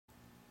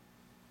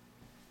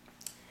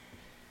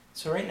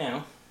So right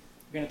now,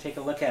 we're going to take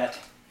a look at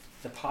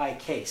the Pi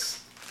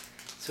case.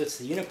 So it's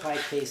the UniPi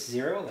case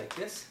 0, like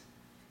this.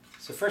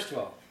 So first of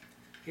all,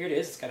 here it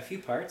is. It's got a few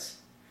parts.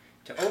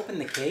 To open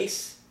the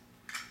case,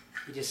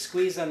 you just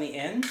squeeze on the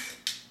ends,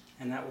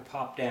 and that will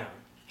pop down.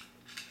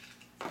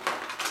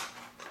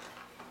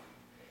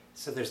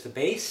 So there's the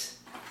base,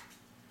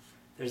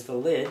 there's the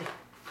lid,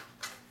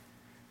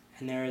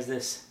 and there is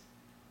this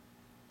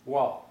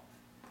wall.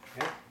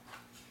 Okay?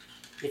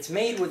 It's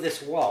made with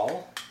this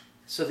wall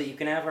so that you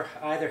can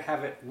either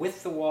have it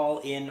with the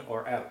wall in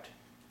or out.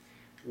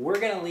 We're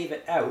going to leave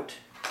it out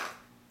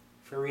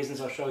for reasons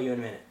I'll show you in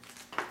a minute.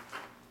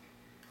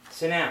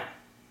 So now,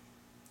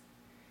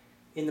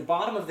 in the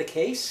bottom of the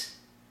case,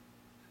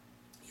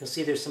 you'll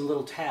see there's some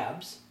little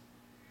tabs.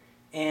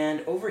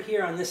 And over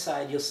here on this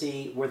side, you'll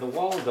see where the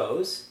wall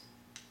goes.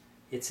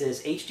 It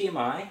says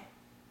HDMI,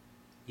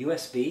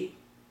 USB,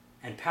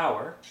 and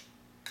power.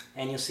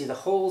 And you'll see the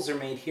holes are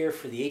made here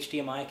for the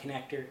HDMI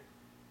connector,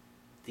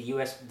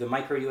 the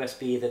micro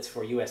USB that's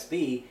for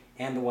USB,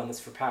 and the one that's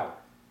for power.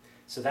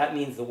 So that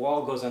means the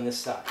wall goes on this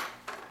side.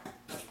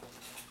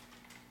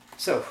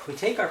 So we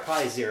take our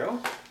Pi 0.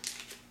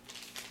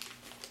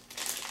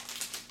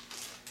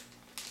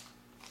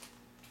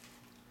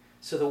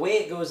 So the way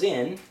it goes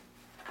in,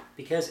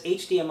 because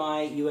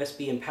HDMI,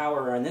 USB, and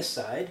power are on this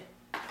side,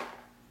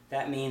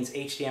 that means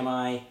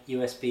HDMI,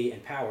 USB,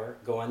 and power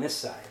go on this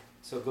side.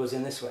 So it goes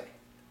in this way.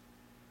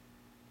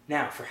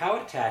 Now, for how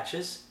it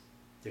attaches,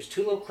 there's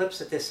two little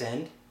clips at this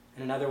end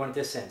and another one at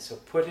this end. So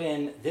put it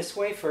in this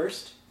way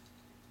first,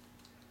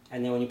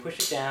 and then when you push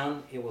it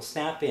down, it will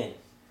snap in.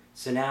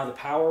 So now the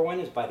power one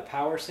is by the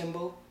power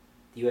symbol,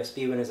 the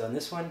USB one is on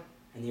this one,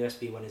 and the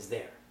USB one is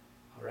there.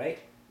 All right?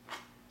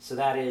 So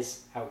that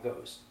is how it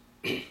goes.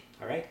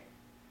 All right?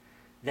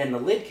 Then the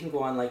lid can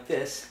go on like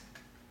this.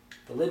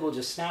 The lid will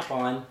just snap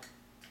on.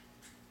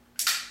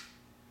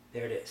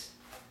 There it is.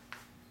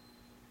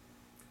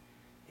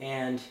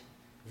 And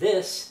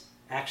this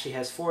actually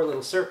has 4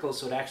 little circles,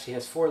 so it actually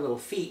has 4 little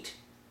feet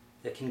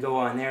that can go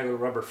on there, little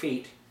rubber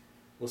feet.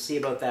 We'll see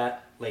about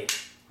that later.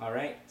 All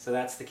right? So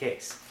that's the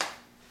case.